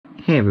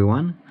Hey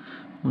everyone,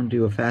 I want to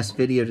do a fast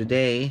video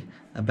today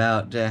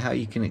about how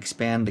you can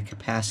expand the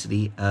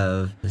capacity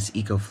of this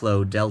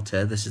EcoFlow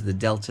Delta. This is the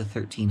Delta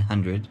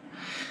 1300.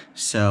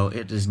 So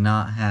it does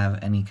not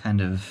have any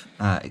kind of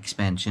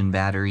expansion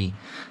battery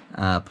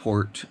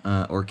port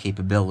or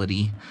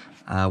capability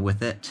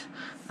with it.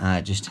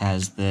 It just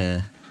has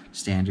the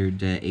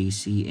standard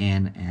AC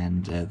in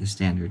and the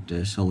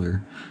standard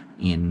solar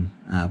in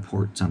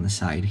ports on the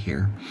side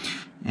here.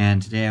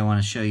 And today I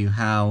want to show you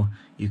how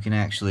you can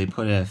actually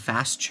put a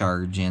fast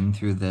charge in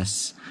through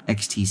this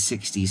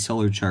XT60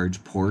 solar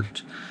charge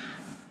port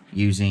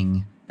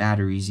using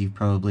batteries you've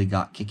probably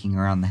got kicking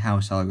around the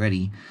house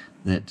already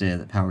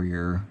that power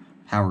your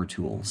power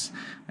tools.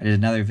 I did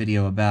another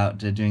video about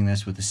doing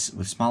this with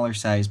smaller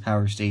size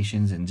power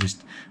stations and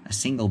just a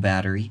single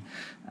battery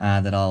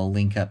that I'll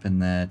link up in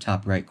the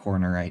top right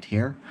corner right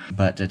here.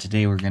 But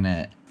today we're going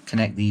to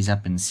connect these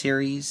up in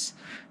series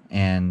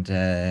and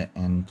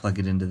plug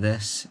it into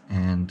this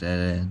and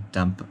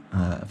dump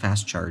a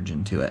fast charge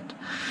into it.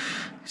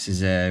 This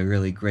is a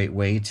really great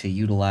way to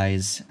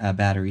utilize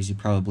batteries you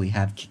probably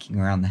have kicking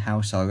around the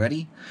house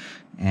already,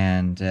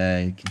 and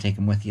you can take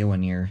them with you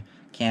when you're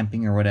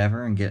camping or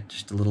whatever and get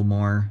just a little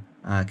more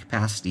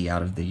capacity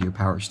out of your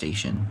power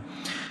station.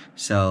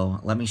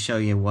 So let me show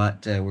you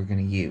what we're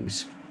going to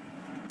use.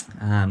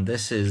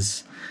 This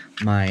is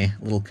my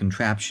little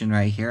contraption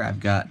right here.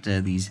 I've got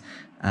these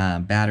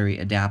battery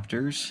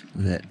adapters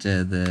that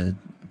the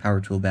power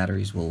tool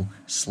batteries will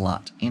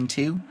slot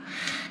into,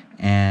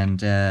 and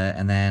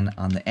then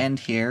on the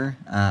end here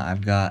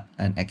I've got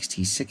an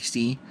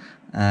XT60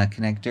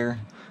 connector.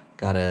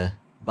 Got a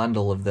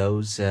bundle of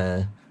those.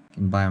 You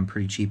can buy them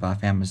pretty cheap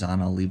off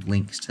Amazon. I'll leave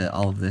links to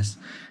all of this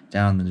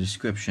down in the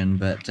description,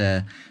 but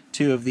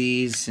two of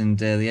these and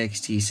the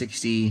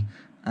XT60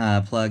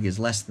 plug is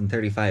less than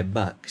 35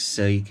 bucks,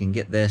 so you can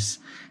get this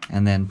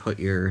and then put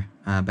your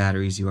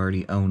batteries you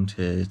already own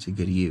to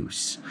good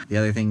use. The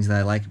other things that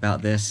I like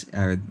about this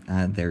are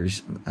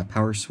there's a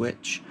power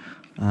switch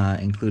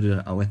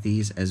included with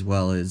these, as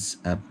well as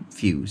a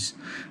fuse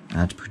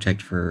to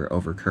protect for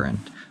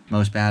overcurrent.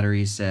 Most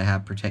batteries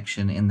have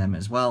protection in them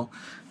as well,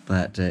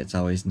 but it's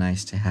always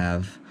nice to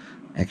have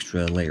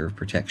extra layer of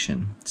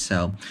protection.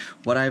 So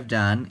what I've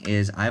done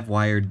is I've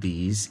wired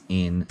these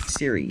in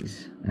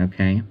series.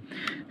 Okay,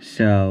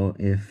 so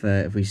if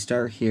we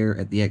start here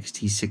at the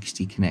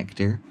XT60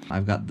 connector,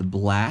 I've got the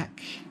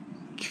black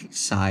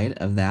side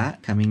of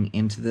that coming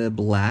into the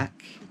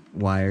black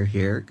wire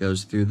here. It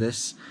goes through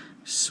this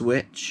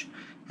switch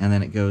and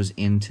then it goes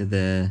into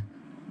the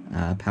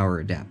power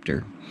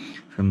adapter.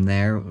 From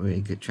there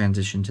we get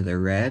transition to the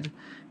red,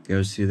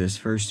 goes through this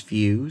first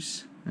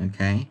fuse,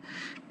 okay,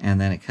 and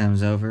then it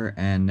comes over,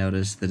 and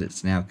notice that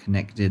it's now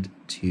connected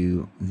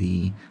to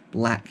the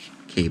black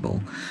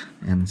cable.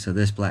 And so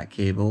this black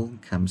cable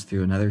comes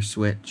through another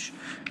switch,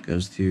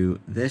 goes through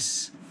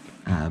this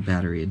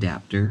battery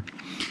adapter,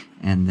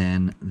 and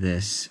then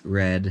this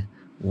red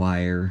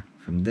wire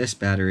from this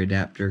battery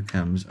adapter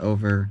comes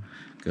over,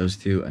 goes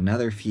through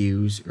another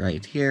fuse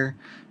right here,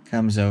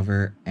 comes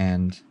over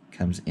and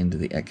comes into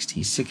the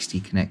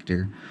XT60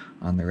 connector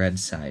on the red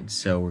side.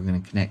 So we're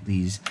going to connect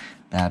these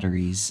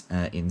batteries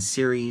in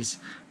series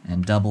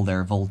and double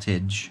their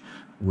voltage,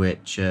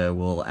 which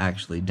will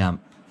actually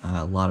dump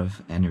a lot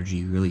of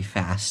energy really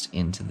fast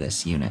into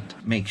this unit.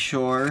 Make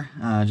sure,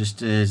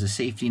 just as a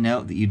safety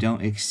note, that you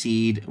don't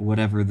exceed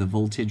whatever the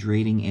voltage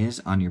rating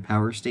is on your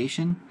power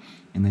station.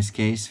 In this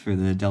case, for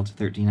the Delta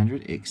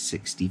 1300, it's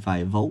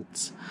 65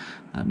 volts.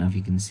 I don't know if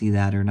you can see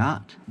that or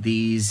not.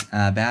 These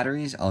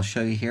batteries, I'll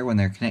show you here when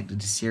they're connected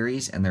to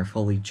series and they're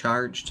fully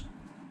charged,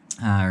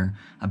 are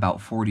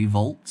about 40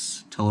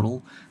 volts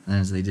total, and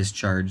as they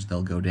discharge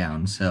they'll go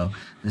down. So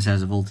this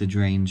has a voltage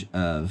range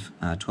of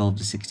 12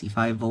 to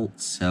 65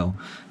 volts, so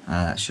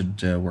that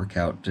should work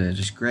out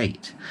just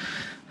great.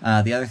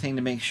 The other thing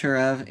to make sure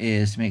of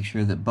is to make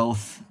sure that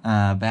both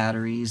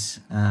batteries,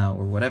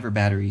 or whatever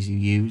batteries you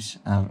use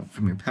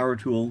from your power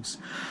tools,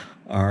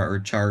 are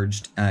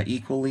charged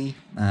equally,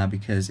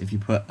 because if you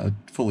put a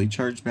fully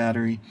charged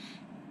battery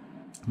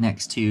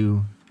next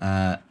to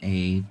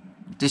a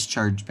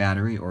discharged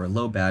battery or a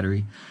low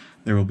battery,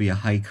 there will be a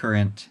high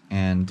current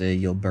and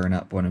you'll burn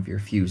up one of your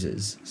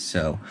fuses.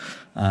 So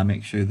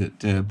make sure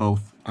that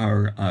both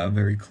are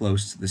very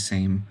close to the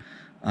same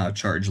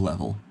charge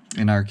level.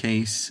 In our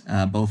case,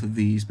 both of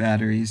these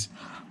batteries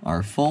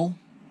are full,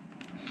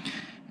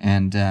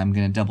 and I'm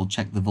going to double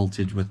check the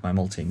voltage with my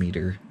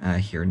multimeter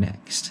here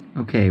next.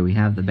 Okay, we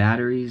have the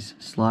batteries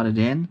slotted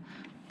in.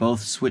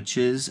 Both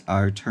switches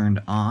are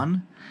turned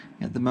on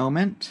at the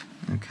moment.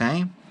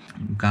 Okay,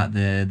 we've got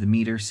the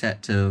meter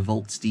set to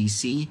volts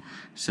DC.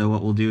 So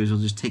what we'll do is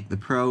we'll just take the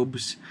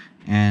probes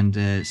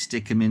and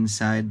stick them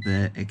inside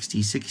the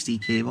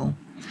XT60 cable.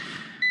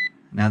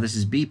 Now this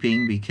is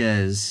beeping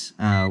because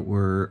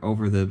we're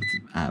over the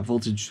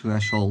voltage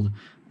threshold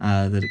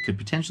that it could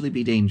potentially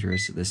be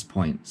dangerous at this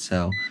point.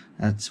 So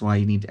that's why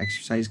you need to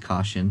exercise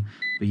caution.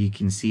 But you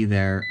can see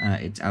there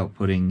it's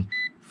outputting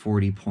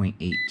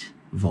 40.8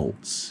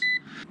 volts.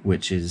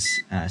 which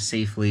is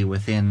safely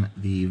within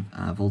the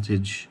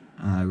voltage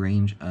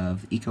range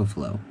of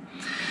EcoFlow.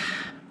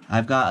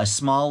 I've got a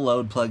small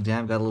load plugged in.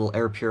 I've got a little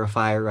air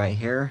purifier right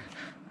here.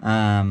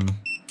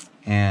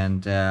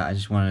 And I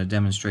just wanted to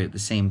demonstrate at the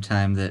same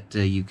time that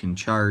you can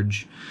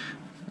charge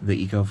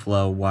the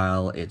EcoFlow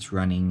while it's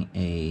running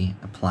a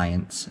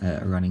appliance,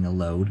 running a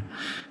load.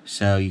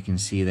 So you can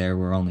see there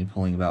we're only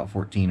pulling about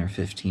 14 or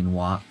 15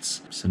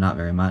 watts, so not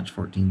very much,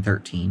 14,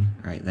 13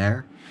 right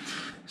there.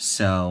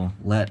 So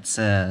let's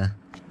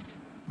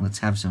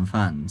have some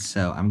fun.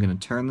 So I'm going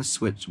to turn the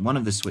switch, one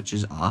of the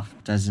switches off.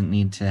 Doesn't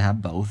need to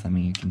have both. I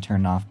mean, you can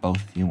turn off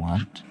both if you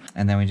want.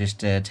 And then we just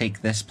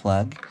take this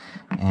plug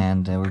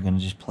and we're going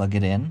to just plug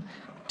it in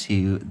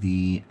to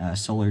the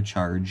solar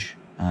charge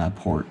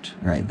port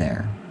right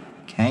there.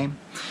 Okay,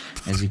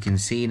 as you can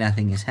see,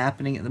 nothing is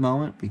happening at the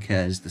moment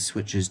because the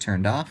switch is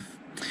turned off.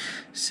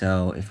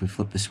 So if we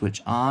flip the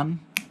switch on,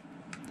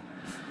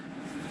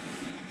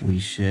 we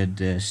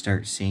should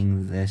start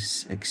seeing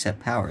this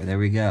accept power. There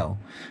we go.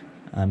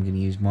 I'm going to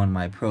use one of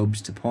my probes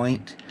to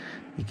point.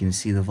 You can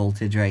see the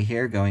voltage right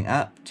here going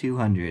up,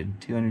 200,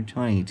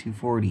 220,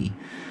 240,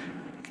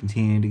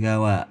 continuing to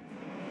go up,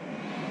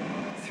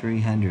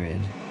 300.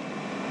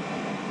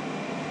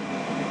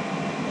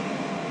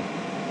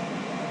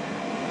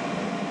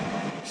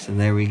 So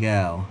there we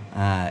go.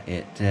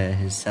 It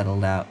has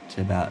settled out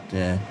to about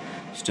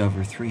just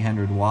over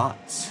 300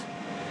 watts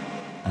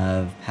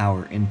of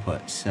power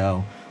input.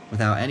 So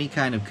without any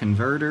kind of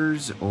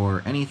converters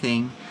or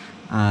anything,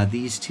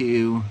 these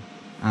two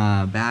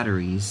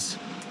batteries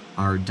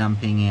are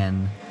dumping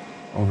in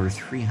over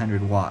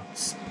 300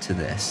 watts to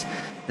this.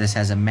 This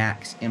has a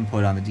max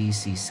input on the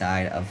DC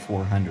side of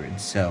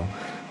 400, so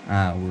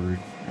we're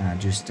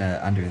just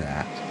under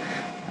that.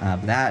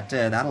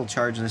 That'll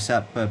charge this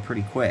up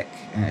pretty quick,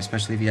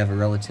 especially if you have a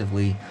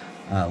relatively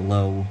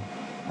low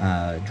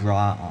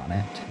draw on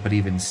it. But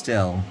even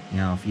still, you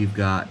know, if you've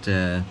got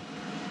a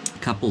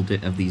couple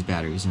of these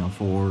batteries, you know,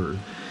 4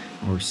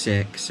 or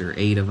 6 or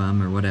 8 of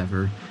them or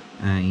whatever,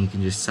 you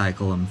can just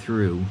cycle them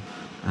through.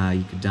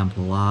 You could dump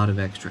a lot of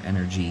extra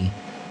energy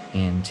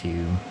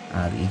into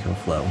the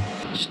EcoFlow.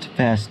 Just a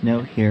fast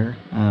note here,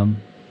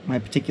 my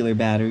particular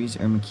batteries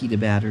are Makita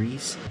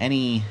batteries.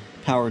 Any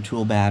power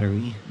tool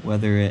battery,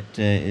 whether it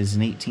is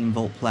an 18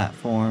 volt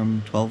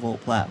platform, 12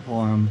 volt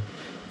platform,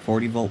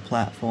 40 volt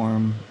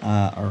platform,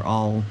 are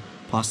all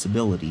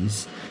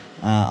possibilities.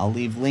 I'll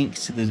leave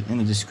links to in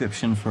the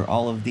description for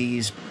all of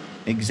these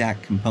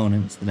exact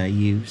components that I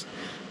used.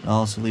 I'll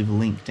also leave a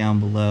link down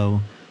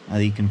below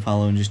that you can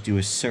follow and just do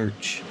a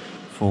search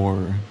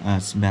for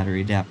some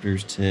battery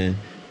adapters to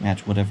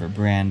match whatever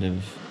brand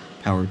of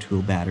power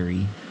tool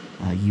battery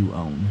you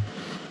own.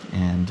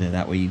 And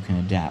that way you can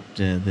adapt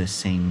the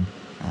same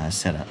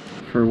setup.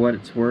 For what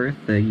it's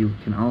worth, you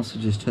can also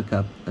just hook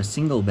up a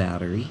single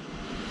battery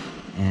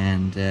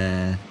and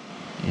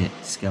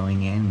it's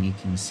going in. You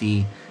can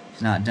see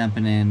it's not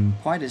dumping in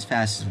quite as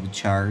fast as we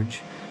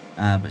charge,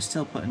 but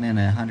still putting in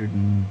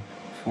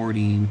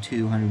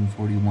 142,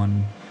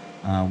 141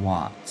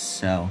 watts.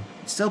 So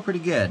it's still pretty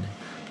good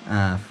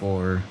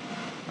for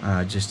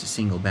just a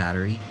single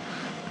battery.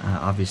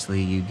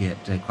 Obviously you get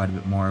quite a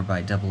bit more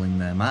by doubling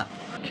them up.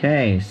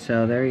 Okay,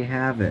 so there you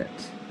have it.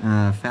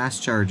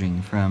 Fast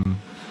charging from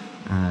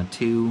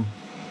 2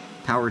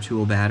 power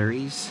tool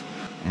batteries,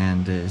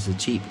 and is a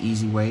cheap,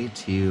 easy way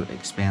to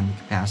expand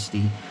the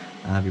capacity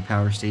of your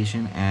power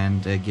station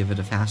and give it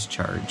a fast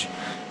charge.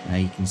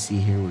 You can see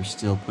here we're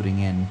still putting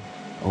in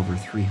over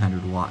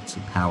 300 watts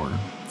of power.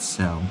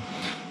 So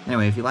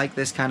anyway, if you like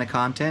this kind of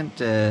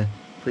content,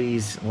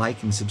 please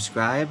like and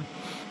subscribe.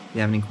 If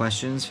you have any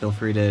questions, feel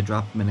free to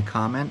drop them in a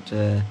comment,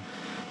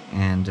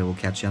 and we'll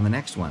catch you on the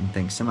next one.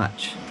 Thanks so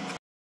much.